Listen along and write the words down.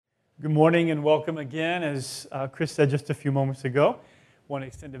Good morning and welcome again. As Chris said just a few moments ago, I want to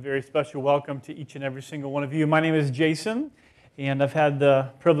extend a very special welcome to each and every single one of you. My name is Jason, and I've had the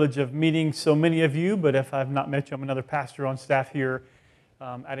privilege of meeting so many of you, but if I've not met you, I'm another pastor on staff here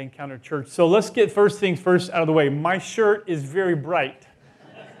at Encounter Church. So let's get first things first out of the way. My shirt is very bright.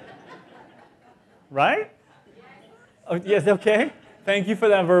 Right? Oh, yes, okay. Thank you for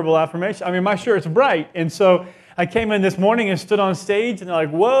that verbal affirmation. I mean, my shirt's bright, and so I came in this morning and stood on stage, and they're like,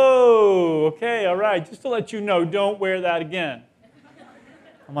 whoa, okay, all right, just to let you know, don't wear that again.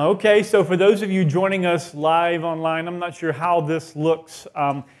 I'm like, okay, so for those of you joining us live online, I'm not sure how this looks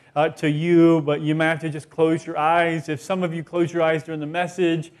to you, but you might have to just close your eyes. If some of you close your eyes during the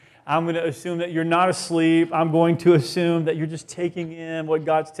message, I'm going to assume that you're not asleep. I'm going to assume that you're just taking in what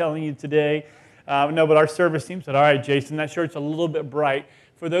God's telling you today. No, but our service team said, all right, Jason, that shirt's a little bit bright.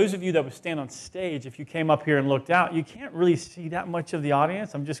 For those of you that would stand on stage, if you came up here and looked out, you can't really see that much of the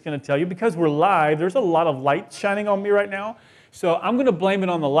audience. I'm just going to tell you, because we're live, there's a lot of light shining on me right now. So I'm going to blame it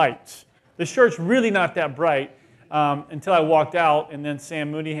on the lights. The shirt's really not that bright until I walked out, and then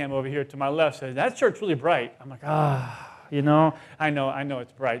Sam Mooneyham over here to my left said, that shirt's really bright. I'm like, I know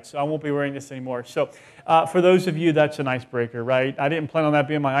it's bright, so I won't be wearing this anymore. So for those of you, that's an icebreaker, right? I didn't plan on that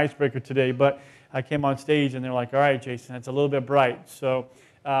being my icebreaker today, but I came on stage, and they're like, all right, Jason, it's a little bit bright. So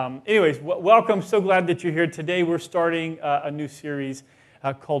anyways, welcome. So glad that you're here. Today we're starting a new series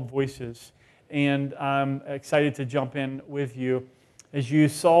called Voices, and I'm excited to jump in with you. As you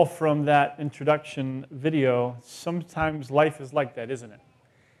saw from that introduction video, sometimes life is like that, isn't it?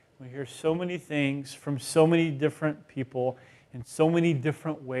 We hear so many things from so many different people in so many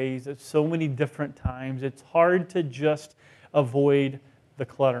different ways at so many different times. It's hard to just avoid the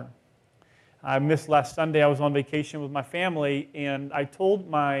clutter. I missed last Sunday. I was on vacation with my family, and I told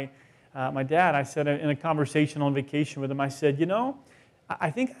my dad, I said in a conversation on vacation with him, I said, you know,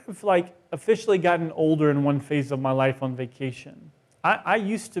 I think I've officially gotten older in one phase of my life on vacation. I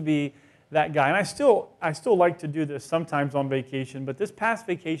used to be that guy, and I still like to do this sometimes on vacation, but this past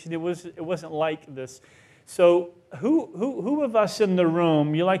vacation, it wasn't like this. So who of us in the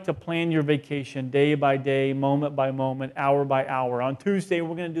room, you like to plan your vacation day by day, moment by moment, hour by hour? On Tuesday,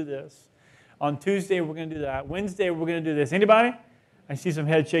 we're going to do this. On Tuesday, we're going to do that. Wednesday, we're going to do this. Anybody? I see some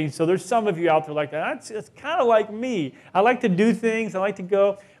head shaking. So there's some of you out there like that. It's kind of like me. I like to do things. I like to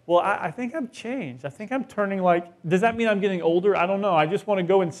go. Well, I think I've changed. I think I'm turning does that mean I'm getting older? I don't know. I just want to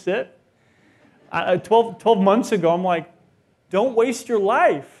go and sit. 12 months ago, I'm like, don't waste your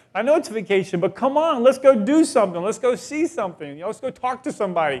life. I know it's vacation, but come on, let's go do something. Let's go see something. Let's go talk to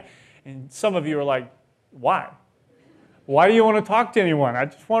somebody. And some of you are like, why? Why do you want to talk to anyone? I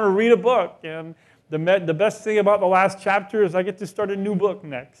just want to read a book. And the best thing about the last chapter is I get to start a new book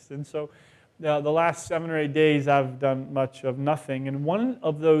next. And so the last 7 or 8 days, I've done much of nothing. And one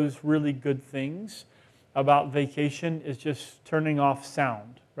of those really good things about vacation is just turning off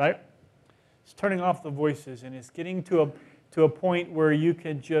sound, right? It's turning off the voices, and it's getting to a point where you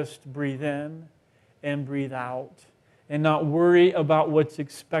can just breathe in and breathe out and not worry about what's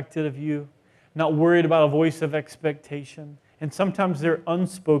expected of you. Not worried about a voice of expectation. And sometimes they're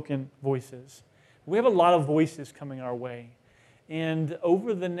unspoken voices. We have a lot of voices coming our way. And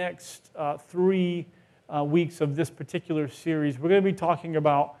over the next 3 weeks of this particular series, we're going to be talking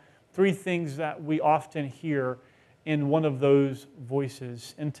about 3 things that we often hear in one of those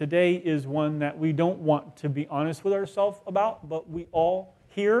voices. And today is one that we don't want to be honest with ourselves about, but we all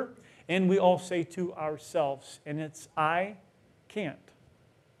hear and we all say to ourselves. And it's, I can't.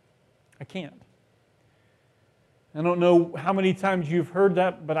 I can't. I don't know how many times you've heard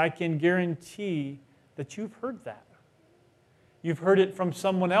that, but I can guarantee that you've heard that. You've heard it from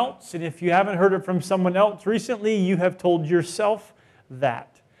someone else, and if you haven't heard it from someone else recently, you have told yourself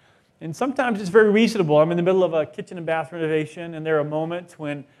that. And sometimes it's very reasonable. I'm in the middle of a kitchen and bath renovation, and there are moments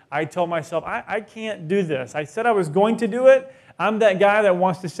when I tell myself, I can't do this. I said I was going to do it. I'm that guy that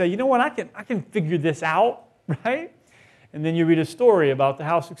wants to say, you know what, I can figure this out, right? And then you read a story about the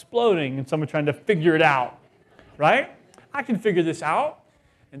house exploding and someone trying to figure it out, right? I can figure this out.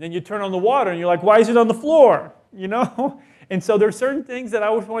 And then you turn on the water and you're like, why is it on the floor? You know? And so there are certain things that I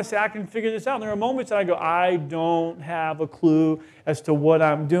always want to say, I can figure this out. And there are moments that I go, I don't have a clue as to what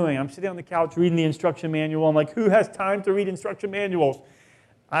I'm doing. I'm sitting on the couch reading the instruction manual. I'm like, who has time to read instruction manuals?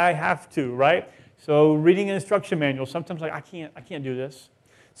 I have to, right? So reading an instruction manual, sometimes like, I can't do this.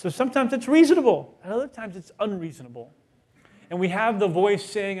 So sometimes it's reasonable, and other times it's unreasonable. And we have the voice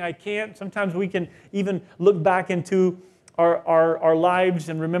saying, I can't. Sometimes we can even look back into our lives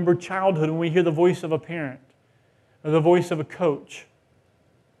and remember childhood when we hear the voice of a parent or the voice of a coach.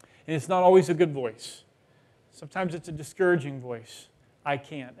 And it's not always a good voice. Sometimes it's a discouraging voice. I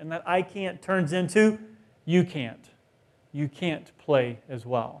can't. And that I can't turns into you can't. You can't play as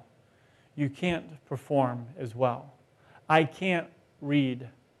well. You can't perform as well. I can't read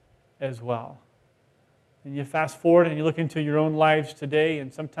as well. And you fast forward and you look into your own lives today,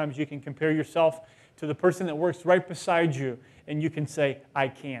 and sometimes you can compare yourself to the person that works right beside you, and you can say, I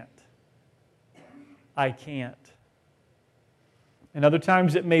can't. I can't. And other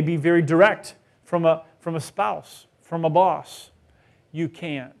times it may be very direct from a spouse, from a boss. You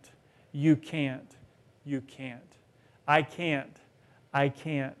can't. You can't. You can't. I can't. I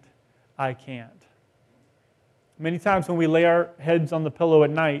can't. I can't. Many times when we lay our heads on the pillow at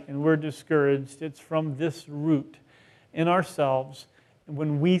night and we're discouraged, it's from this root in ourselves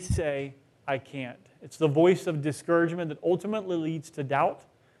when we say, I can't. It's the voice of discouragement that ultimately leads to doubt,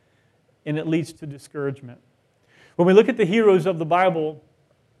 and it leads to discouragement. When we look at the heroes of the Bible,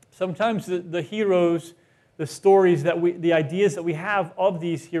 sometimes the heroes, the stories the ideas that we have of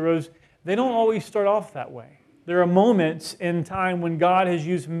these heroes, they don't always start off that way. There are moments in time when God has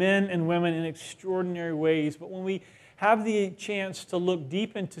used men and women in extraordinary ways, but when we have the chance to look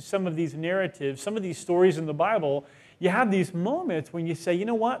deep into some of these narratives, some of these stories in the Bible, you have these moments when you say, you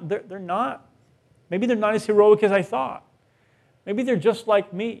know what, they're not, maybe they're not as heroic as I thought. Maybe they're just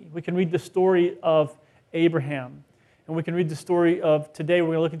like me. We can read the story of Abraham, and we can read the story of, today we're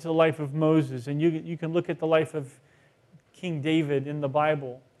going to look into the life of Moses, and you can look at the life of King David in the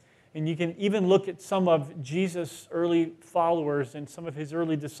Bible. And you can even look at some of Jesus' early followers and some of his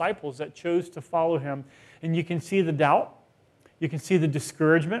early disciples that chose to follow him. And you can see the doubt, you can see the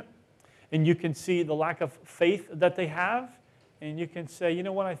discouragement, and you can see the lack of faith that they have. And you can say, you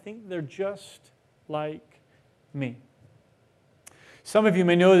know what, I think they're just like me. Some of you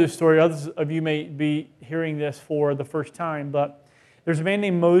may know this story, others of you may be hearing this for the first time, but there's a man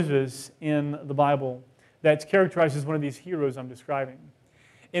named Moses in the Bible that's characterized as one of these heroes I'm describing.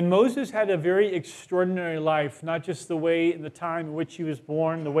 And Moses had a very extraordinary life, not just the way, the time in which he was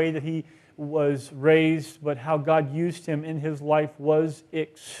born, the way that he was raised, but how God used him in his life was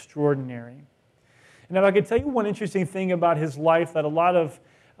extraordinary. And if I could tell you one interesting thing about his life that a lot of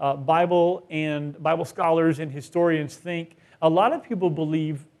Bible scholars and historians think, a lot of people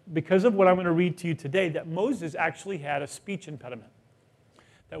believe, because of what I'm going to read to you today, that Moses actually had a speech impediment.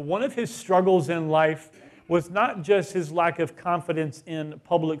 That one of his struggles in life was not just his lack of confidence in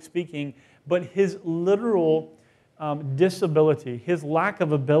public speaking, but his literal disability, his lack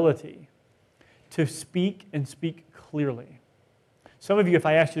of ability to speak and speak clearly. Some of you, if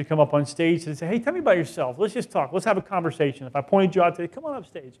I asked you to come up on stage and say, hey, tell me about yourself. Let's just talk. Let's have a conversation. If I pointed you out to, come on up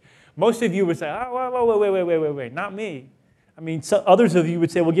stage. Most of you would say, oh, wait, not me. I mean, others of you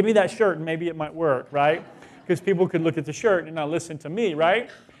would say, well, give me that shirt and maybe it might work, right? Because people could look at the shirt and not listen to me, right?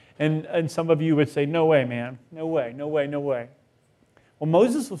 And some of you would say, no way, man. No way, no way, no way. Well,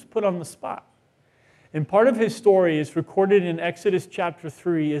 Moses was put on the spot. And part of his story is recorded in Exodus chapter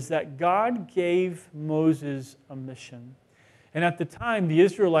 3 is that God gave Moses a mission. And at the time, the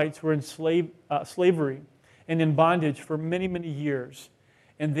Israelites were in slavery and in bondage for many, many years.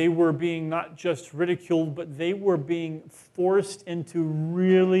 And they were being not just ridiculed, but they were being forced into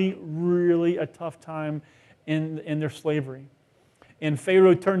really, really a tough time in their slavery. And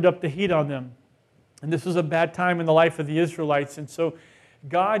Pharaoh turned up the heat on them. And this was a bad time in the life of the Israelites. And so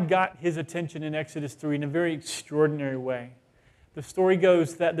God got his attention in Exodus 3 in a very extraordinary way. The story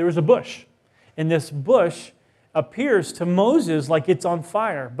goes that there was a bush. And this bush appears to Moses like it's on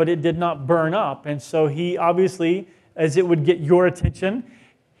fire, but it did not burn up. And so he obviously, as it would get your attention,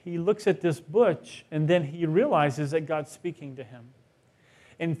 he looks at this bush and then he realizes that God's speaking to him.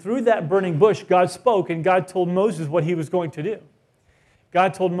 And through that burning bush, God spoke and God told Moses what he was going to do.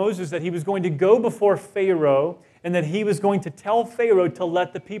 God told Moses that he was going to go before Pharaoh and that he was going to tell Pharaoh to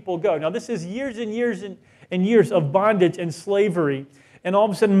let the people go. Now, this is years and years and years of bondage and slavery. And all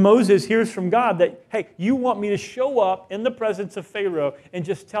of a sudden, Moses hears from God that, hey, you want me to show up in the presence of Pharaoh and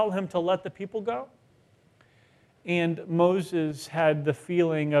just tell him to let the people go? And Moses had the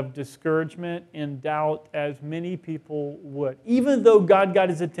feeling of discouragement and doubt, as many people would, even though God got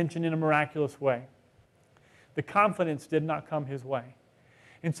his attention in a miraculous way. The confidence did not come his way.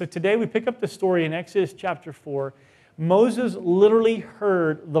 And so today we pick up the story in Exodus chapter 4. Moses literally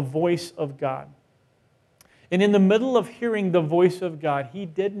heard the voice of God. And in the middle of hearing the voice of God, he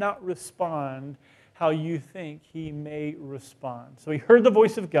did not respond how you think he may respond. So he heard the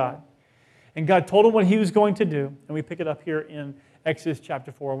voice of God, and God told him what he was going to do. And we pick it up here in Exodus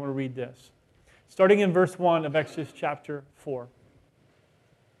chapter 4. I want to read this. Starting in verse 1 of Exodus chapter 4.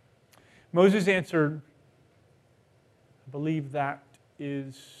 Moses answered, I believe that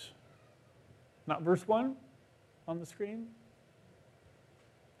is not verse 1 on the screen.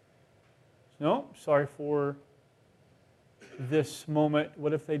 No, sorry for this moment.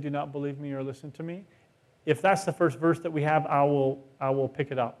 What if they do not believe me or listen to me? If that's the first verse that we have, I will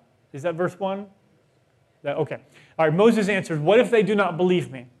pick it up. Is that verse 1? Okay. All right, Moses answers, what if they do not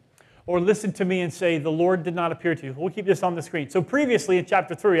believe me or listen to me and say, the Lord did not appear to you? We'll keep this on the screen. So previously in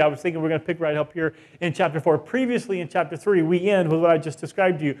chapter 3, I was thinking we're going to pick right up here in chapter 4. Previously in chapter 3, we end with what I just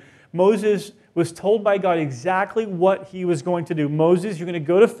described to you. Moses was told by God exactly what he was going to do. Moses, you're going to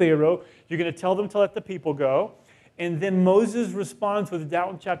go to Pharaoh. You're going to tell them to let the people go. And then Moses responds with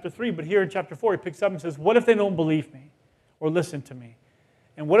doubt in chapter 3. But here in chapter 4, he picks up and says, what if they don't believe me or listen to me?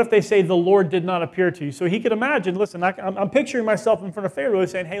 And what if they say the Lord did not appear to you? So he could imagine, listen, I'm picturing myself in front of Pharaoh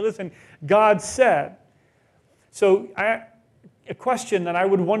saying, hey, listen, God said. So a question that I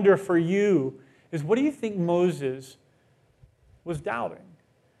would wonder for you is, what do you think Moses was doubting?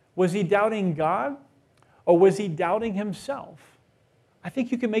 Was he doubting God or was he doubting himself? I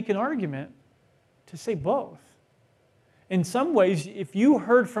think you can make an argument to say both. In some ways, if you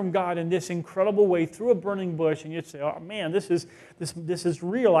heard from God in this incredible way through a burning bush and you'd say, oh man, this is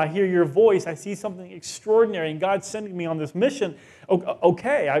real. I hear your voice. I see something extraordinary and God's sending me on this mission.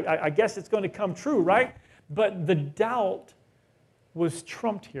 Okay, I guess it's going to come true, right? But the doubt was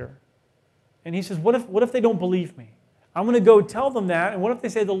trumped here. And he says, what if they don't believe me? I'm going to go tell them that. And what if they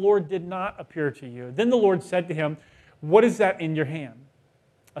say the Lord did not appear to you? Then the Lord said to him, what is that in your hand?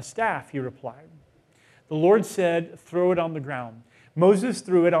 A staff, he replied. The Lord said, throw it on the ground. Moses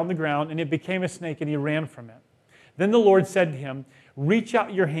threw it on the ground, and it became a snake, and he ran from it. Then the Lord said to him, reach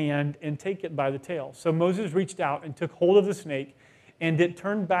out your hand and take it by the tail. So Moses reached out and took hold of the snake, and it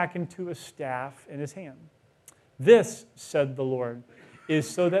turned back into a staff in his hand. This, said the Lord, is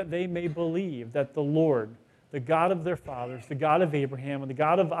so that they may believe that the Lord, the God of their fathers, the God of Abraham, and the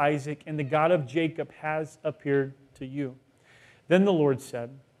God of Isaac, and the God of Jacob has appeared to you. Then the Lord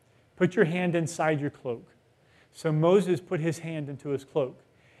said, put your hand inside your cloak. So Moses put his hand into his cloak.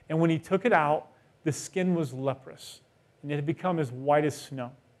 And when he took it out, the skin was leprous, and it had become as white as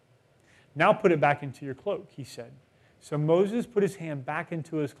snow. Now put it back into your cloak, he said. So Moses put his hand back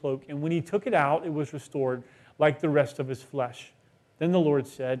into his cloak, and when he took it out, it was restored like the rest of his flesh. Then the Lord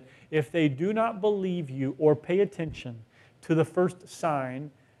said, if they do not believe you or pay attention to the first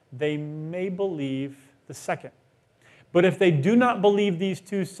sign, they may believe the second. But if they do not believe these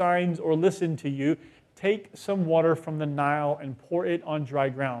two signs or listen to you, take some water from the Nile and pour it on dry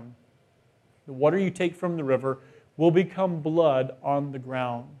ground. The water you take from the river will become blood on the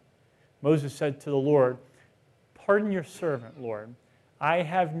ground. Moses said to the Lord, pardon your servant, Lord. I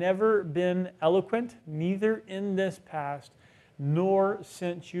have never been eloquent, neither in this past, nor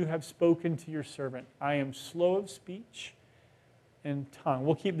since you have spoken to your servant. I am slow of speech and tongue.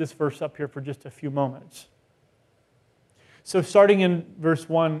 We'll keep this verse up here for just a few moments. So starting in verse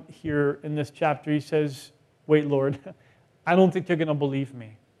 1 here in this chapter, he says, wait, Lord, I don't think they're going to believe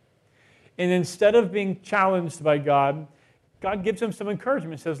me. And instead of being challenged by God, God gives him some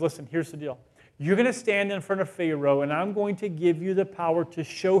encouragement. He says, listen, here's the deal. You're going to stand in front of Pharaoh, and I'm going to give you the power to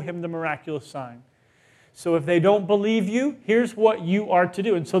show him the miraculous sign. So if they don't believe you, here's what you are to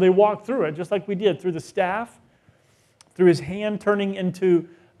do. And so they walk through it, just like we did, through the staff, through his hand turning into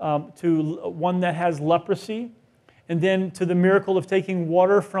to one that has leprosy, and then to the miracle of taking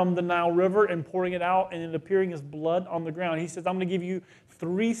water from the Nile River and pouring it out and it appearing as blood on the ground. He says, I'm going to give you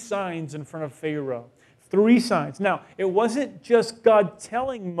 3 signs in front of Pharaoh. 3 signs. Now, it wasn't just God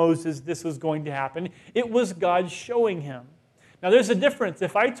telling Moses this was going to happen. It was God showing him. Now, there's a difference.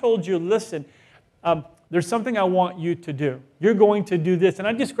 If I told you, listen, there's something I want you to do. You're going to do this. And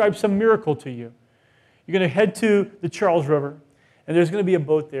I describe some miracle to you. You're going to head to the Charles River. And there's going to be a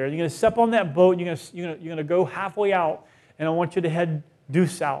boat there. You're going to step on that boat, and you're going to go halfway out, and I want you to head due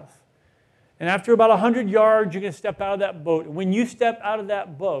south. And after about 100 yards, you're going to step out of that boat. And when you step out of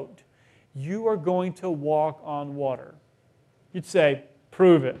that boat, you are going to walk on water. You'd say,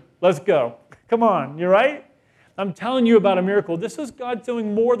 prove it. Let's go. Come on, you're right? I'm telling you about a miracle. This was God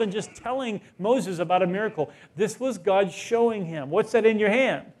doing more than just telling Moses about a miracle. This was God showing him. What's that in your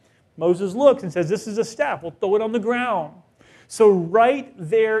hand? Moses looks and says, this is a staff. We'll throw it on the ground. So right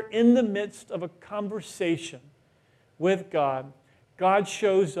there in the midst of a conversation with God, God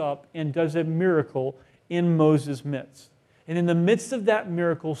shows up and does a miracle in Moses' midst. And in the midst of that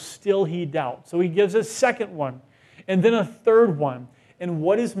miracle, still he doubts. So he gives a second one, and then a third one. And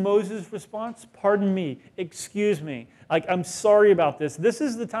what is Moses' response? Pardon me, excuse me. Like, I'm sorry about this. This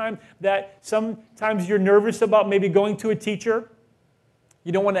is the time that sometimes you're nervous about maybe going to a teacher.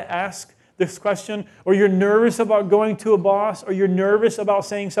 You don't want to ask this question, or you're nervous about going to a boss, or you're nervous about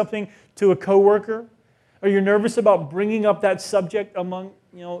saying something to a coworker, or you're nervous about bringing up that subject among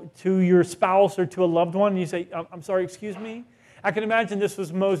to your spouse or to a loved one, and you say, I'm sorry, excuse me. I can imagine this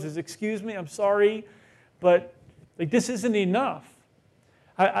was Moses. Excuse me, I'm sorry, but this isn't enough.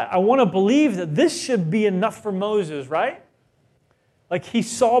 I want to believe that this should be enough for Moses, right? He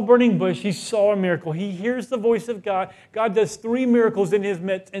saw a burning bush, he saw a miracle. He hears the voice of God. God does 3 miracles in his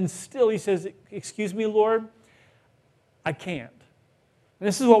midst, and still he says, excuse me, Lord, I can't. And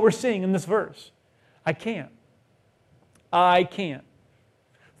this is what we're seeing in this verse. I can't. I can't.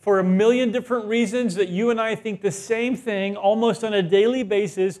 For a million different reasons that you and I think the same thing almost on a daily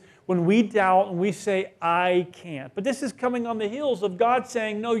basis when we doubt and we say, I can't. But this is coming on the heels of God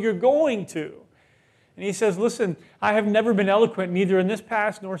saying, no, you're going to. And he says, listen, I have never been eloquent, neither in this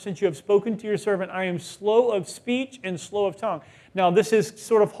past nor since you have spoken to your servant. I am slow of speech and slow of tongue. Now, this is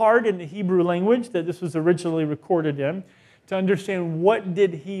sort of hard in the Hebrew language that this was originally recorded in to understand what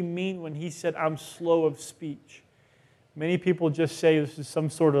did he mean when he said, I'm slow of speech. Many people just say this is some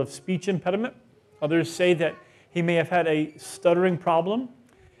sort of speech impediment. Others say that he may have had a stuttering problem.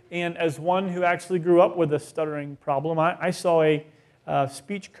 And as one who actually grew up with a stuttering problem, I saw a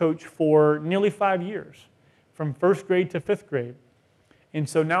speech coach for nearly 5 years, from 1st grade to 5th grade. And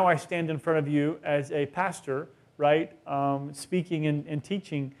so now I stand in front of you as a pastor, right, speaking and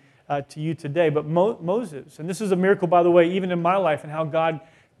teaching to you today. But Moses, and this is a miracle, by the way, even in my life, and how God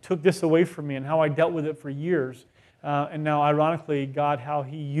took this away from me and how I dealt with it for years. And now, ironically, God, how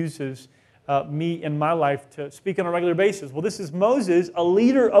he uses me in my life to speak on a regular basis. Well, this is Moses, a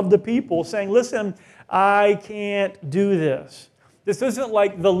leader of the people, saying, listen, I can't do this. This isn't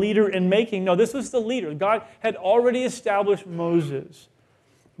like the leader in making. No, this was the leader. God had already established Moses.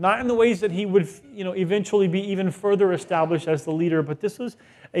 Not in the ways that he would eventually be even further established as the leader, but this was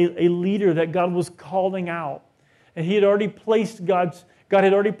a leader that God was calling out. And he had already placed God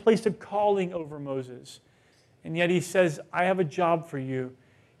had already placed a calling over Moses. And yet he says, I have a job for you.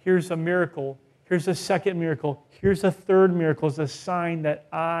 Here's a miracle. Here's a second miracle. Here's a third miracle as a sign that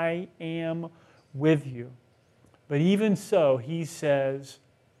I am with you. But even so, he says,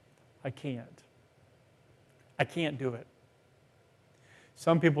 I can't. I can't do it.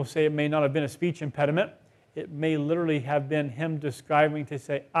 Some people say it may not have been a speech impediment. It may literally have been him describing to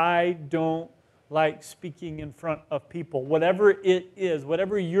say, I don't like speaking in front of people. Whatever it is,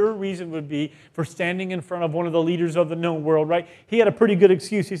 whatever your reason would be for standing in front of one of the leaders of the known world, right? He had a pretty good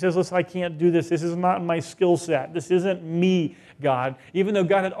excuse. He says, listen, I can't do this. This is not my skill set. This isn't me, God. Even though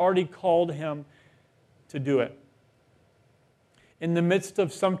God had already called him to do it. In the midst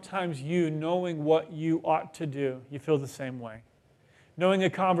of sometimes you knowing what you ought to do, you feel the same way. Knowing a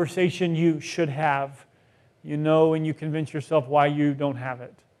conversation you should have, you know and you convince yourself why you don't have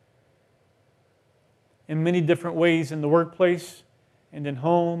it. In many different ways in the workplace and in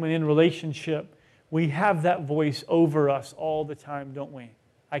home and in relationship, we have that voice over us all the time, don't we?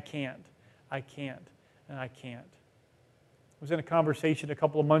 I can't, and I can't. I was in a conversation a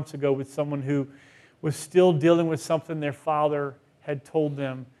couple of months ago with someone who was still dealing with something their father had told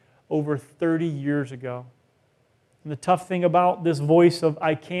them over 30 years ago. And the tough thing about this voice of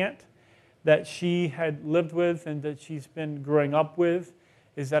I can't that she had lived with and that she's been growing up with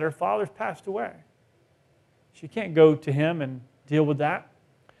is that her father's passed away. She can't go to him and deal with that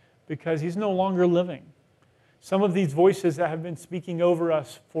because he's no longer living. Some of these voices that have been speaking over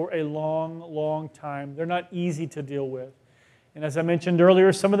us for a long, long time, they're not easy to deal with. And as I mentioned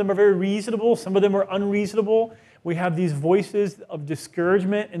earlier, some of them are very reasonable, some of them are unreasonable. We have these voices of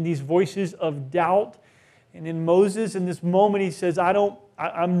discouragement and these voices of doubt. And in Moses, in this moment, he says,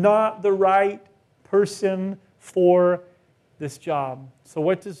 I'm not the right person for this job. So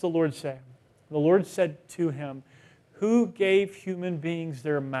what does the Lord say? The Lord said to him, who gave human beings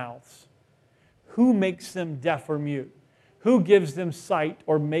their mouths? Who makes them deaf or mute? Who gives them sight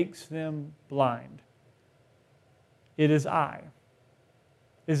or makes them blind? It is I.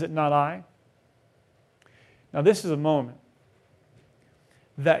 Is it not I? Now this is a moment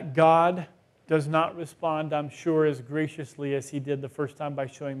that God does not respond, I'm sure, as graciously as he did the first time by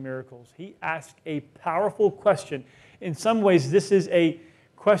showing miracles. He asked a powerful question. In some ways, this is a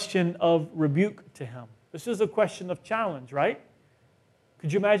question of rebuke to him. This is a question of challenge, right?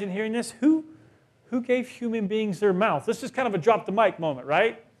 Could you imagine hearing this? Who gave human beings their mouth? This is kind of a drop the mic moment,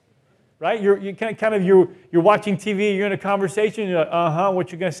 right? Right? You're watching TV, you're in a conversation, you're like,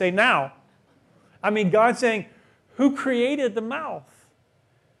 what you going to say now? I mean, God's saying, who created the mouth?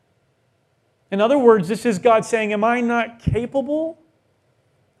 In other words, this is God saying, am I not capable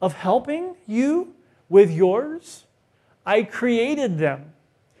of helping you with yours? I created them.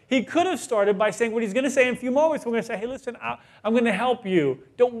 He could have started by saying what he's going to say in a few moments. We're going to say, hey, listen, I'm going to help you.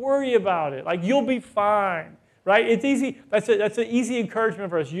 Don't worry about it. Like, you'll be fine. right? It's easy. That's an easy encouragement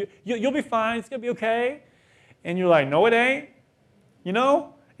for us. You'll be fine. It's going to be okay. And you're like, no, it ain't. You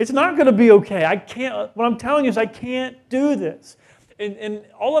know, it's not going to be okay. I can't. What I'm telling you is I can't do this. And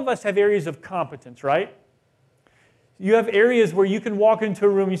all of us have areas of competence, right? You have areas where you can walk into a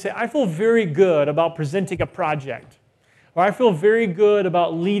room and you say, I feel very good about presenting a project. Or I feel very good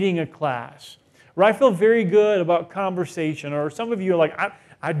about leading a class. Or I feel very good about conversation. Or some of you are like,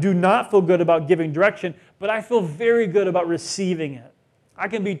 I do not feel good about giving direction, but I feel very good about receiving it. I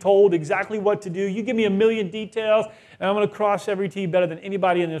can be told exactly what to do. You give me a million details, and I'm going to cross every T better than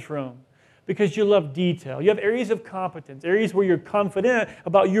anybody in this room. Because you love detail. You have areas of competence, areas where you're confident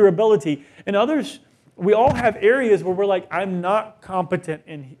about your ability. And others, we all have areas where we're like, I'm not competent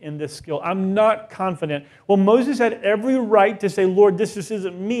in this skill. I'm not confident. Well, Moses had every right to say, Lord, this just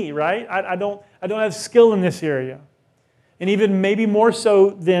isn't me, right? I don't have skill in this area. And even maybe more so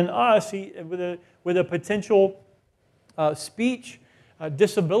than us, with a potential speech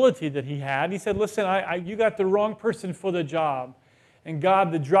disability that he had, he said, listen, you got the wrong person for the job. And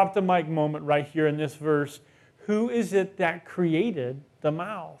God, the drop the mic moment right here in this verse, who is it that created the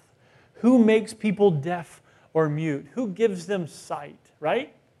mouth? Who makes people deaf or mute? Who gives them sight,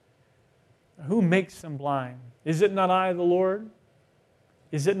 right? Who makes them blind? Is it not I, the Lord?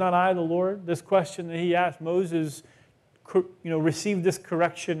 Is it not I, the Lord? This question that he asked, Moses received this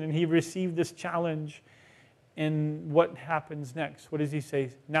correction and he received this challenge. And what happens next? What does he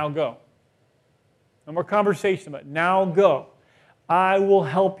say? Now go. No more conversation about it. Now go. I will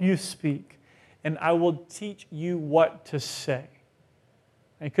help you speak, and I will teach you what to say.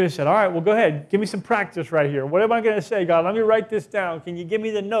 And he could have said, all right, well, go ahead. Give me some practice right here. What am I going to say, God? Let me write this down. Can you give me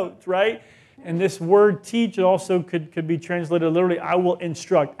the notes, right? And this word teach also could be translated literally, I will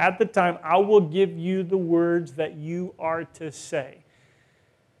instruct. At the time, I will give you the words that you are to say.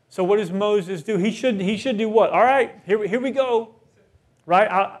 So what does Moses do? He should do what? All right, here we go.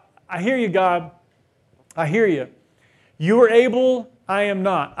 Right? I hear you, God. I hear you. You are able, I am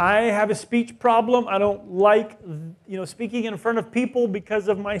not. I have a speech problem. I don't like speaking in front of people because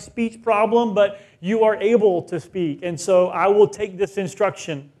of my speech problem, but you are able to speak. And so I will take this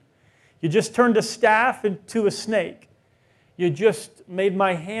instruction. You just turned a staff into a snake. You just made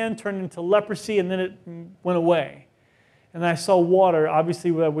my hand turn into leprosy, and then it went away. And I saw water,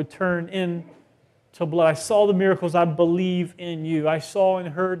 obviously, that would turn into blood. I saw the miracles. I believe in you. I saw and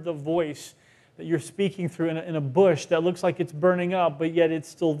heard the voice that you're speaking through in a bush that looks like it's burning up, but yet it's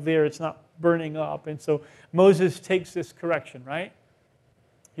still there. It's not burning up. And so Moses takes this correction, right?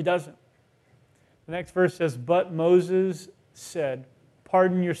 He doesn't. The next verse says, but Moses said,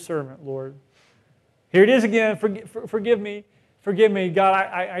 pardon your servant, Lord. Here it is again. Forgive me. Forgive me. God,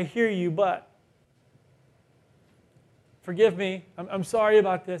 I hear you, but forgive me. I'm sorry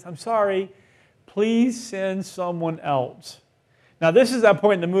about this. I'm sorry. Please send someone else. Now, this is that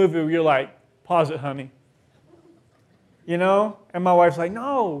point in the movie where you're like, pause it, honey. You know? And my wife's like,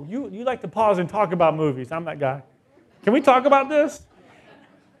 no, you like to pause and talk about movies. I'm that guy. Can we talk about this?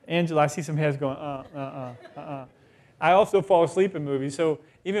 Angela, I see some heads going, I also fall asleep in movies. So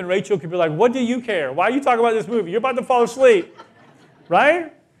even Rachel could be like, what do you care? Why are you talking about this movie? You're about to fall asleep.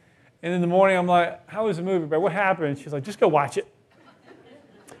 Right? And in the morning, I'm like, how was the movie, bro? What happened? She's like, just go watch it.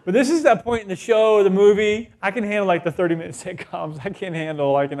 But this is that point in the show or the movie. I can handle like the 30-minute sitcoms. I can't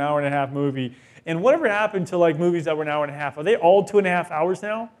handle like an hour and a half movie. And whatever happened to like movies that were an hour and a half? Are they all 2.5 hours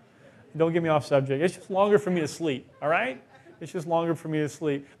now? Don't get me off subject. It's just longer for me to sleep, all right? It's just longer for me to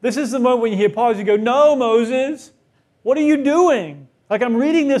sleep. This is the moment when you hit pause. You go, no, Moses, what are you doing? Like I'm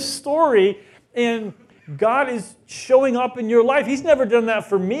reading this story and God is showing up in your life. He's never done that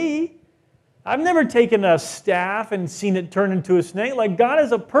for me. I've never taken a staff and seen it turn into a snake. Like God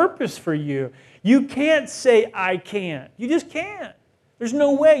has a purpose for you. You can't say, I can't. You just can't. There's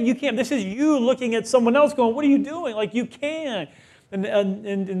no way you can't. This is you looking at someone else going, what are you doing? Like you can.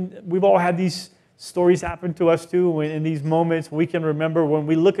 And we've all had these stories happen to us too. In these moments, we can remember when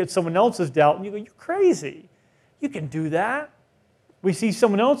we look at someone else's doubt and you go, you're crazy. You can do that. We see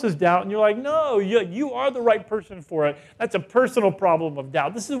someone else's doubt, and you're like, no, you are the right person for it. That's a personal problem of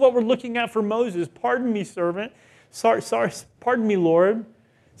doubt. This is what we're looking at for Moses. Pardon me, servant. Sorry, pardon me, Lord.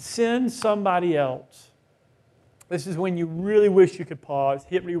 Send somebody else. This is when you really wish you could pause,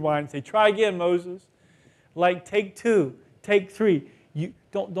 hit rewind, and say, try again, Moses. Like, take 2, take 3. You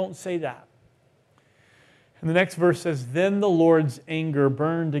don't say that. And the next verse says, then the Lord's anger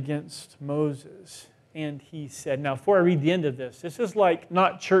burned against Moses. And he said, now before I read the end of this is like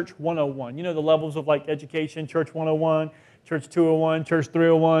not Church 101. You know the levels of like education, Church 101, Church 201, Church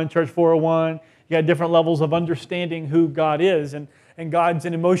 301, Church 401. You got different levels of understanding who God is. And God's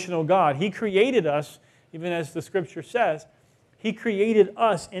an emotional God. He created us even as the Scripture says. He created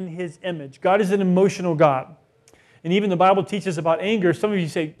us in His image. God is an emotional God. And even the Bible teaches about anger. Some of you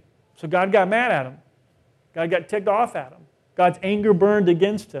say, so God got mad at him. God got ticked off at him. God's anger burned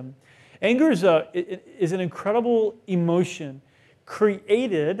against him. Anger is an incredible emotion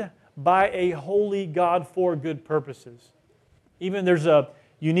created by a holy God for good purposes. Even there's a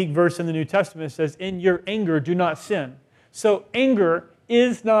unique verse in the New Testament that says, in your anger, do not sin. So anger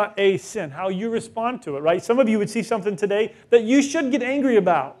is not a sin. How you respond to it, right? Some of you would see something today that you should get angry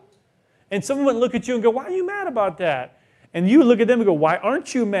about. And someone would look at you and go, why are you mad about that? And you look at them and go, why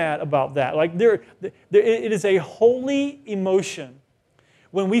aren't you mad about that? Like it is a holy emotion.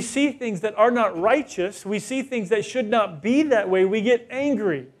 When we see things that are not righteous, we see things that should not be that way, we get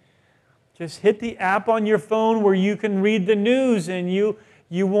angry. Just hit the app on your phone where you can read the news, and you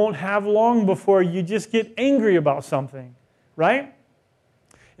won't have long before you just get angry about something, right?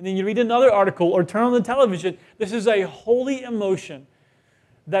 And then you read another article or turn on the television. This is a holy emotion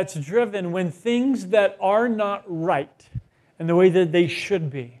that's driven when things that are not right in the way that they should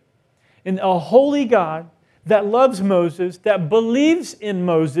be. And a holy God that loves Moses, that believes in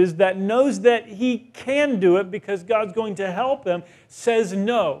Moses, that knows that he can do it because God's going to help him, says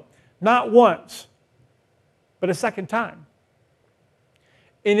no. Not once, but a second time.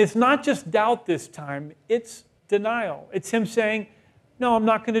 And it's not just doubt this time, it's denial. It's him saying, no, I'm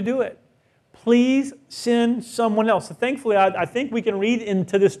not going to do it. Please send someone else. So thankfully, I think we can read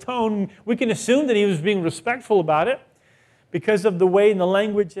into this tone, we can assume that he was being respectful about it because of the way and the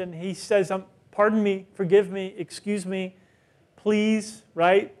language, and he says, pardon me, forgive me, excuse me, please,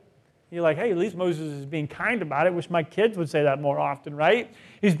 right? You're like, hey, at least Moses is being kind about it. Wish my kids would say that more often, right?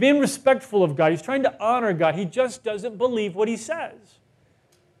 He's being respectful of God. He's trying to honor God. He just doesn't believe what he says.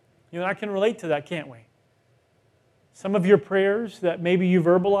 You know, I can relate to that, can't we? Some of your prayers that maybe you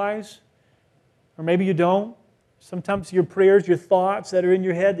verbalize, or maybe you don't. Sometimes your prayers, your thoughts that are in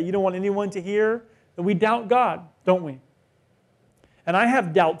your head that you don't want anyone to hear, that we doubt God, don't we? And I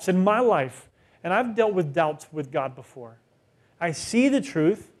have doubts in my life, and I've dealt with doubts with God before. I see the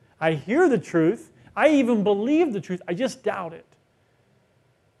truth, I hear the truth, I even believe the truth, I just doubt it.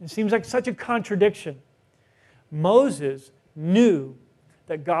 It seems like such a contradiction. Moses knew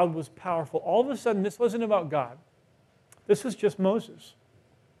that God was powerful. All of a sudden, this wasn't about God. This was just Moses.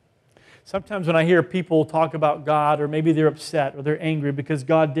 Sometimes when I hear people talk about God, or maybe they're upset or they're angry because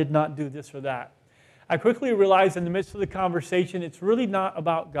God did not do this or that, I quickly realize in the midst of the conversation, it's really not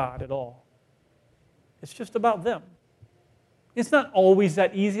about God at all. It's just about them. It's not always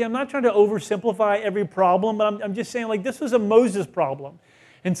that easy. I'm not trying to oversimplify every problem, but I'm just saying, like, this was a Moses problem.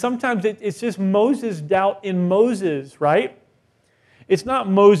 And sometimes it's just Moses' doubt in Moses, right? It's not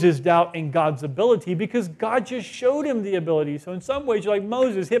Moses' doubt in God's ability because God just showed him the ability. So in some ways, you're like,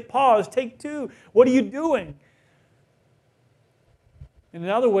 Moses, hit pause, take two. What are you doing? And in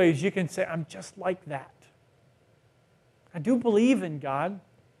other ways, you can say, I'm just like that. I do believe in God.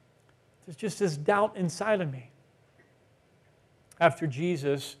 There's just this doubt inside of me. After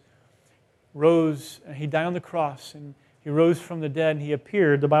Jesus rose, he died on the cross, and he rose from the dead, and he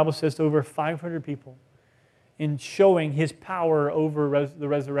appeared, the Bible says, to over 500 people in showing his power over the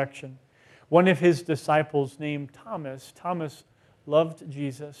resurrection. One of his disciples named Thomas loved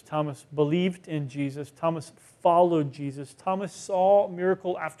Jesus. Thomas believed in Jesus. Thomas followed Jesus. Thomas saw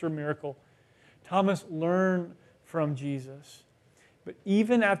miracle after miracle. Thomas learned from Jesus. But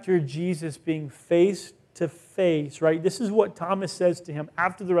even after Jesus being face to face, right? This is what Thomas says to him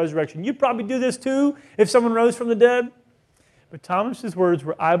after the resurrection. You'd probably do this too if someone rose from the dead. But Thomas's words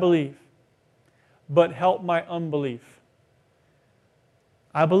were, I believe, but help my unbelief.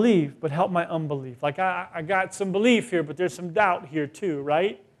 I believe, but help my unbelief. Like I got some belief here, but there's some doubt here too,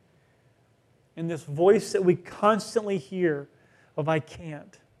 right? And this voice that we constantly hear of I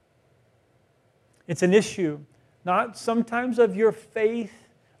can't. It's an issue, not sometimes of your faith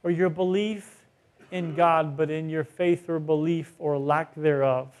or your belief in God, but in your faith or belief or lack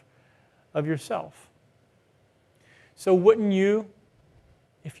thereof of yourself. So wouldn't you,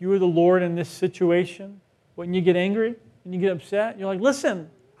 if you were the Lord in this situation, wouldn't you get angry and you get upset? You're like, listen,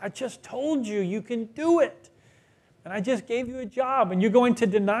 I just told you you can do it. And I just gave you a job, and you're going to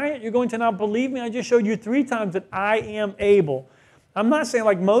deny it? You're going to not believe me? I just showed you 3 times that I am able. I'm not saying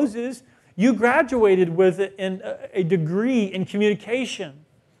like Moses, you graduated with a degree in communication.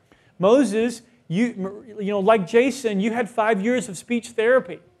 Moses, you know, like Jason, you had 5 years of speech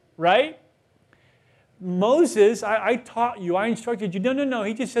therapy, right? Moses, I taught you, I instructed you. No.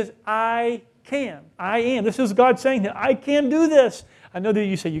 He just says, I can. I am. This is God saying that I can do this. I know that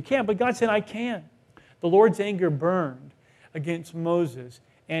you say you can't, but God said, I can. The Lord's anger burned against Moses,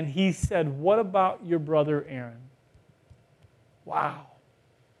 And he said, what about your brother Aaron? Wow.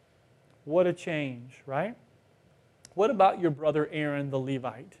 What a change, right? What about your brother Aaron the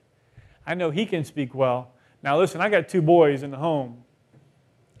Levite? I know he can speak well. Now listen, I got 2 boys in the home.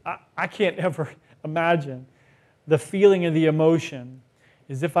 I can't ever imagine the feeling and the emotion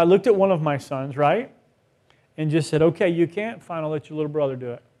as if I looked at one of my sons, right? And just said, okay, you can't, fine, I'll let your little brother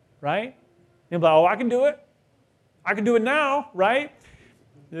do it, right? And like, oh, I can do it. I can do it now, right?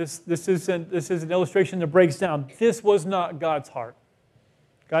 This is an illustration that breaks down. This was not God's heart.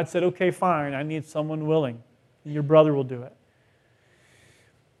 God said, okay, fine, I need someone willing. And your brother will do it.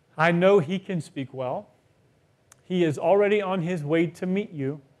 I know he can speak well. He is already on his way to meet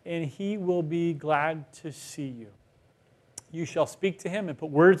you, and he will be glad to see you. You shall speak to him and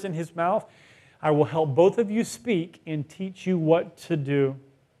put words in his mouth. I will help both of you speak and teach you what to do.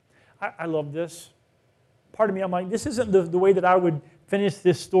 I love this. Part of me, I'm like, this isn't the way that I would finish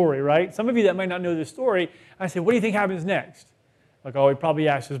this story, right? Some of you that might not know this story, I say, what do you think happens next? Like, oh, he probably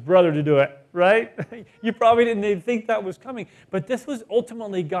asked his brother to do it, right? You probably didn't think that was coming. But this was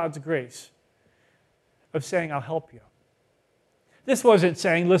ultimately God's grace of saying, I'll help you. This wasn't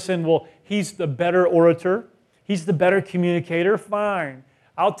saying, listen, well, he's the better orator. He's the better communicator. Fine.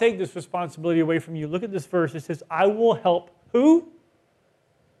 I'll take this responsibility away from you. Look at this verse. It says, I will help who?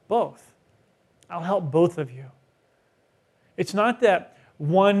 Both. I'll help both of you. It's not that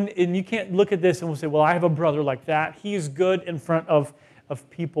one, and you can't look at this and we'll say, well, I have a brother like that. He's good in front of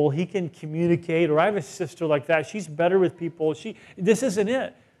people. He can communicate. Or I have a sister like that. She's better with people. This isn't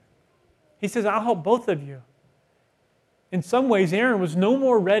it. He says, I'll help both of you. In some ways, Aaron was no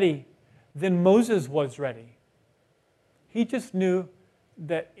more ready than Moses was ready. He just knew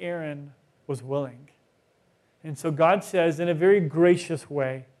that Aaron was willing. And so God says, in a very gracious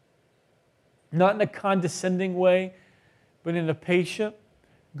way, not in a condescending way, but in a patient,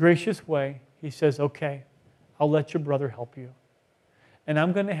 gracious way, he says, okay, I'll let your brother help you. And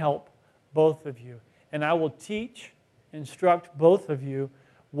I'm going to help both of you. And I will teach, instruct both of you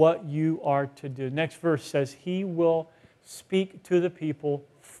what you are to do. Next verse says, he will speak to the people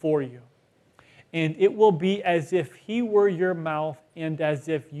for you. And it will be as if he were your mouth and as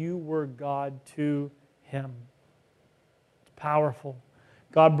if you were God to him. It's powerful.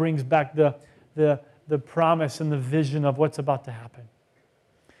 God brings back the promise and the vision of what's about to happen.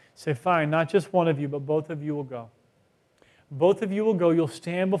 Say, fine, not just one of you, but both of you will go. Both of you will go. You'll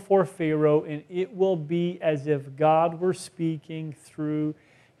stand before Pharaoh, and it will be as if God were speaking through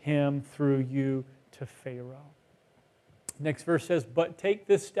him, through you, to Pharaoh. Next verse says, but take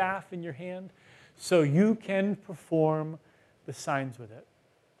this staff in your hand so you can perform the signs with it.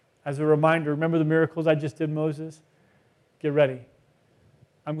 As a reminder, remember the miracles I just did, Moses? Get ready.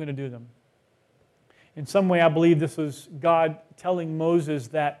 I'm going to do them. In some way, I believe this was God telling Moses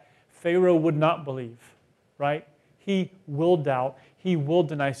that Pharaoh would not believe, right? He will doubt. He will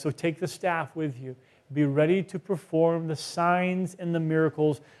deny. So take the staff with you. Be ready to perform the signs and the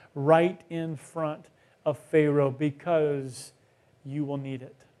miracles right in front of Pharaoh because you will need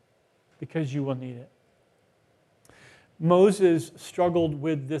it. Because you will need it. Moses struggled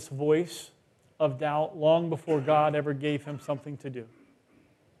with this voice of doubt long before God ever gave him something to do.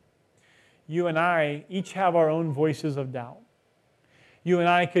 You and I each have our own voices of doubt. You and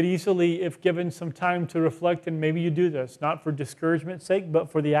I could easily, if given some time to reflect, and maybe you do this, not for discouragement's sake,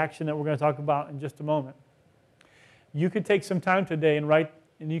 but for the action that we're going to talk about in just a moment. You could take some time today and write,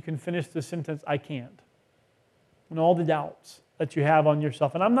 and you can finish the sentence, I can't. And all the doubts that you have on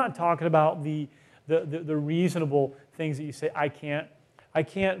yourself. And I'm not talking about the reasonable things that you say, I can't. I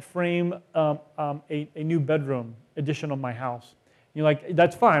can't frame a new bedroom addition on my house. You're like,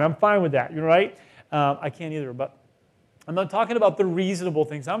 that's fine. I'm fine with that. You're right. I can't either. But I'm not talking about the reasonable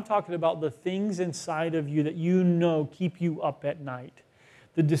things. I'm talking about the things inside of you that you know keep you up at night.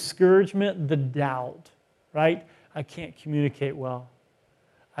 The discouragement, the doubt, right? I can't communicate well.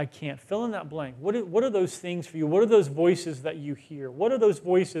 I can't. Fill in that blank. What are those things for you? What are those voices that you hear? What are those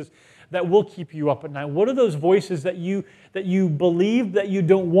voices that will keep you up at night? What are those voices that you believe that you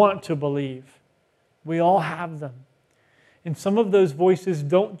don't want to believe? We all have them. And some of those voices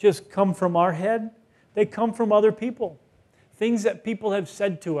don't just come from our head. They come from other people. Things that people have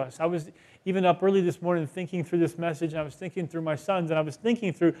said to us. I was even up early this morning thinking through this message, and I was thinking through my sons, and I was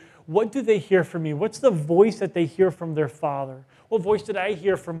thinking through, what do they hear from me? What's the voice that they hear from their father? What voice did I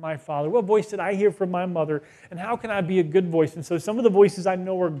hear from my father? What voice did I hear from my mother? And how can I be a good voice? And so some of the voices I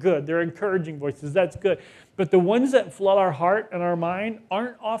know are good. They're encouraging voices. That's good. But the ones that flood our heart and our mind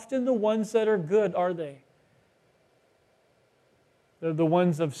aren't often the ones that are good, are they? They're the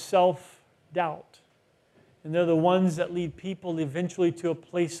ones of self-doubt And they're the ones that lead people eventually to a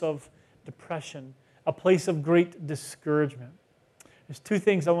place of depression, a place of great discouragement. There's two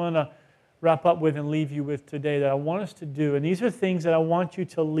things I want to wrap up with and leave you with today that I want us to do. And these are things that I want you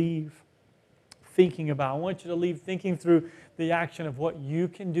to leave thinking about. I want you to leave thinking through the action of what you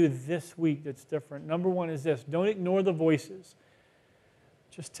can do this week that's different. Number one is this: don't ignore the voices.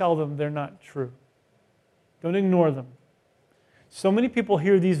 Just tell them they're not true. Don't ignore them. So many people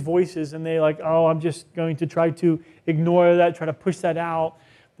hear these voices and they're like, oh, I'm just going to try to ignore that, try to push that out.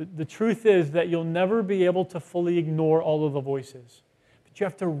 The truth is that you'll never be able to fully ignore all of the voices. But you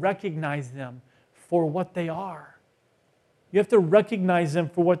have to recognize them for what they are. You have to recognize them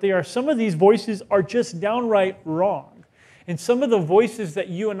for what they are. Some of these voices are just downright wrong. And some of the voices that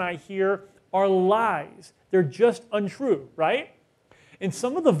you and I hear are lies. They're just untrue, right? And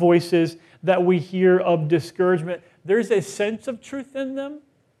some of the voices that we hear of discouragement, there's a sense of truth in them,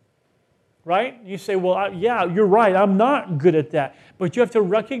 right? You say, well, yeah, you're right. I'm not good at that. But you have to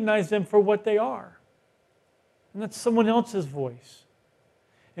recognize them for what they are. And that's someone else's voice.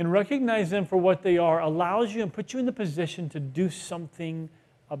 And recognize them for what they are allows you and puts you in the position to do something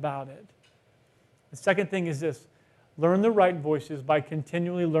about it. The second thing is this: learn the right voices by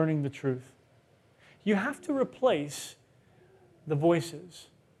continually learning the truth. You have to replace the voices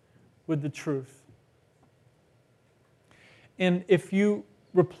with the truth. And if you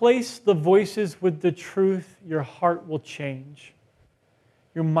replace the voices with the truth, your heart will change.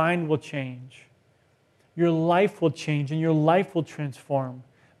 Your mind will change. Your life will change, and your life will transform.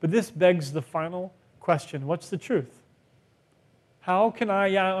 But this begs the final question: what's the truth? How can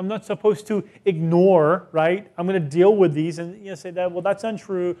I'm not supposed to ignore, right? I'm going to deal with these and say that, well, that's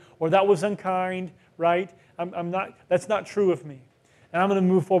untrue, or that was unkind, right? That's not true of me. And I'm going to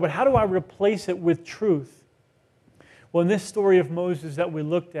move forward. But how do I replace it with truth? Well, in this story of Moses that we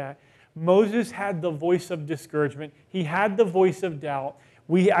looked at, Moses had the voice of discouragement. He had the voice of doubt.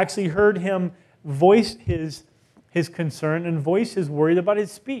 We actually heard him voice his concern and voice his worry about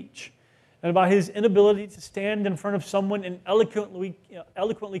his speech and about his inability to stand in front of someone and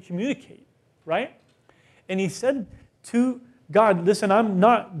eloquently communicate, right? And he said to God, listen, I'm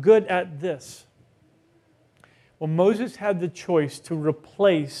not good at this. Well, Moses had the choice to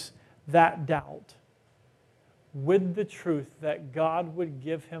replace that doubt with the truth that God would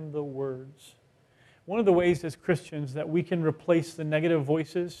give him the words. One of the ways as Christians that we can replace the negative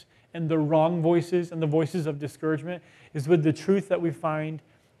voices and the wrong voices and the voices of discouragement is with the truth that we find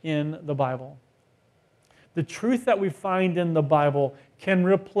in the Bible. The truth that we find in the Bible can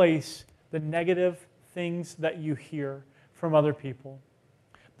replace the negative things that you hear from other people.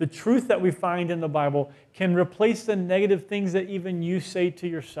 The truth that we find in the Bible can replace the negative things that even you say to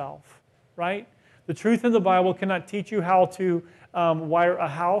yourself, right? The truth in the Bible cannot teach you how to wire a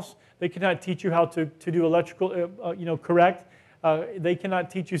house. They cannot teach you how to do electrical, correct. They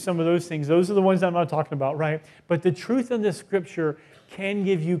cannot teach you some of those things. Those are the ones that I'm not talking about, right? But the truth in this Scripture can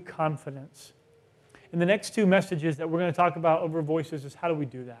give you confidence. And the next two messages that we're going to talk about over voices is how do we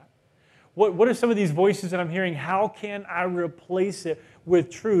do that? What are some of these voices that I'm hearing? How can I replace it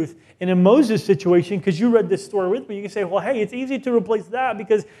with truth? And in Moses' situation, because you read this story with me, you can say, well, hey, it's easy to replace that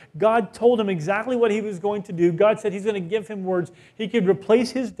because God told him exactly what he was going to do. God said he's going to give him words. He could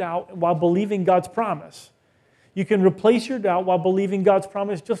replace his doubt while believing God's promise. You can replace your doubt while believing God's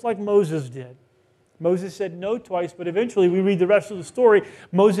promise just like Moses did. Moses said no twice, but eventually we read the rest of the story.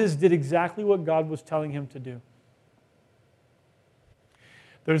 Moses did exactly what God was telling him to do.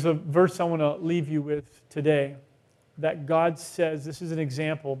 There's a verse I want to leave you with today that God says, this is an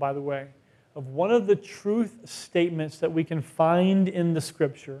example, by the way, of one of the truth statements that we can find in the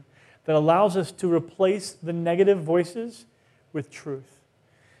Scripture that allows us to replace the negative voices with truth.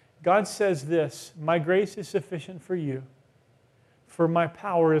 God says this: my grace is sufficient for you, for my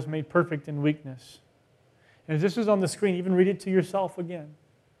power is made perfect in weakness. And as this is on the screen, even read it to yourself again.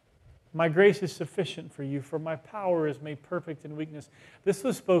 My grace is sufficient for you, for my power is made perfect in weakness. This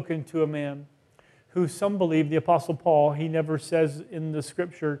was spoken to a man who some believe, the Apostle Paul, he never says in the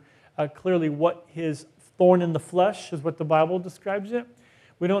Scripture clearly what his thorn in the flesh is, what the Bible describes it.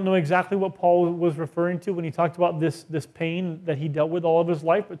 We don't know exactly what Paul was referring to when he talked about this pain that he dealt with all of his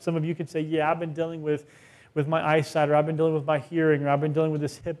life, but some of you could say, yeah, I've been dealing with my eyesight, or I've been dealing with my hearing, or I've been dealing with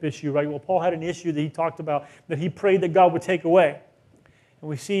this hip issue, right? Well, Paul had an issue that he talked about that he prayed that God would take away. And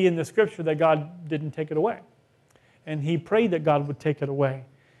we see in the Scripture that God didn't take it away. And he prayed that God would take it away.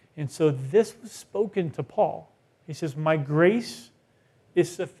 And so this was spoken to Paul. He says, my grace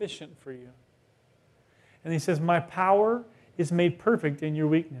is sufficient for you. And he says, my power is made perfect in your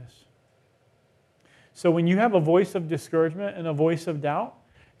weakness. So when you have a voice of discouragement and a voice of doubt,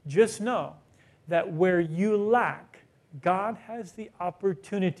 just know that where you lack, God has the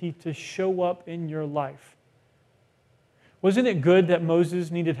opportunity to show up in your life. Wasn't it good that Moses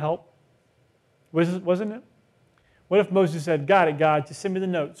needed help? Wasn't it? What if Moses said, got it, God, just send me the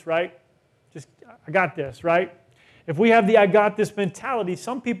notes, right? Just, I got this, right? If we have the I got this mentality,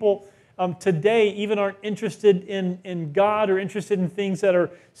 some people today even aren't interested in God or interested in things that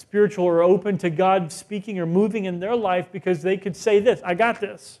are spiritual or open to God speaking or moving in their life because they could say this, I got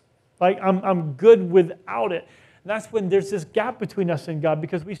this. Like, I'm good without it. And that's when there's this gap between us and God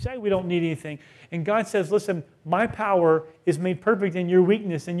because we say we don't need anything. And God says, listen, my power is made perfect in your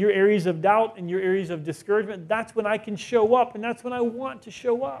weakness, in your areas of doubt, in your areas of discouragement. That's when I can show up, and that's when I want to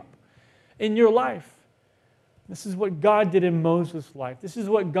show up in your life. This is what God did in Moses' life. This is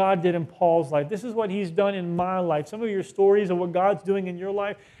what God did in Paul's life. This is what he's done in my life. Some of your stories of what God's doing in your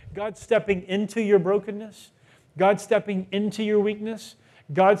life, God stepping into your brokenness, God stepping into your weakness,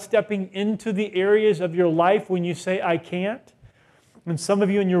 God stepping into the areas of your life when you say, I can't. And some of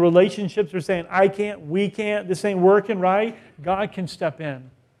you in your relationships are saying, I can't, we can't, this ain't working, right? God can step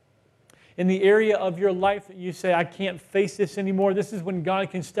in. In the area of your life that you say, I can't face this anymore, this is when God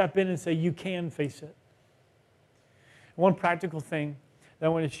can step in and say, you can face it. One practical thing that I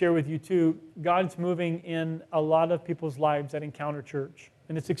want to share with you too, God's moving in a lot of people's lives at Encounter Church.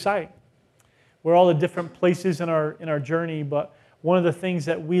 And it's exciting. We're all at different places in our journey, but one of the things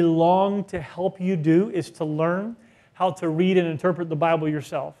that we long to help you do is to learn how to read and interpret the Bible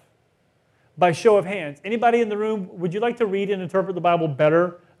yourself. By show of hands, anybody in the room, would you like to read and interpret the Bible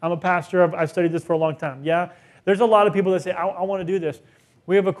better? I'm a pastor. I've studied this for a long time. Yeah? There's a lot of people that say, I want to do this.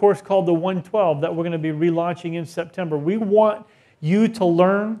 We have a course called the 112 that we're going to be relaunching in September. We want you to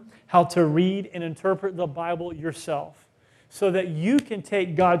learn how to read and interpret the Bible yourself so that you can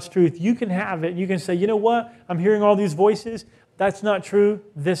take God's truth. You can have it. You can say, you know what? I'm hearing all these voices. That's not true.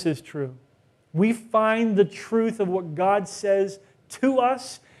 This is true. We find the truth of what God says to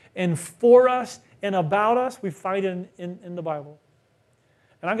us and for us and about us. We find it in the Bible.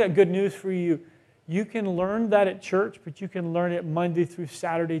 And I've got good news for you. You can learn that at church, but you can learn it Monday through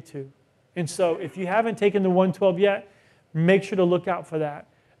Saturday too. And so if you haven't taken the 112 yet, make sure to look out for that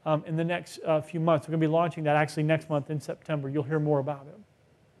in the next few months. We're going to be launching that actually next month in September. You'll hear more about it.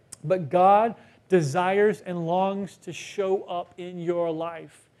 But God desires and longs to show up in your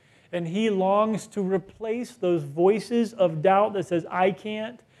life. And He longs to replace those voices of doubt that says, I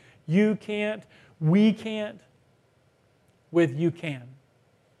can't, you can't, we can't, with you can,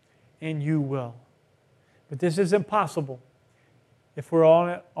 and you will. But this is impossible if we're on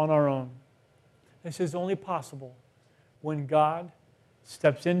it on our own. This is only possible when God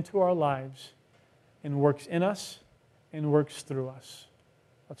steps into our lives and works in us and works through us.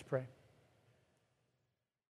 Let's pray.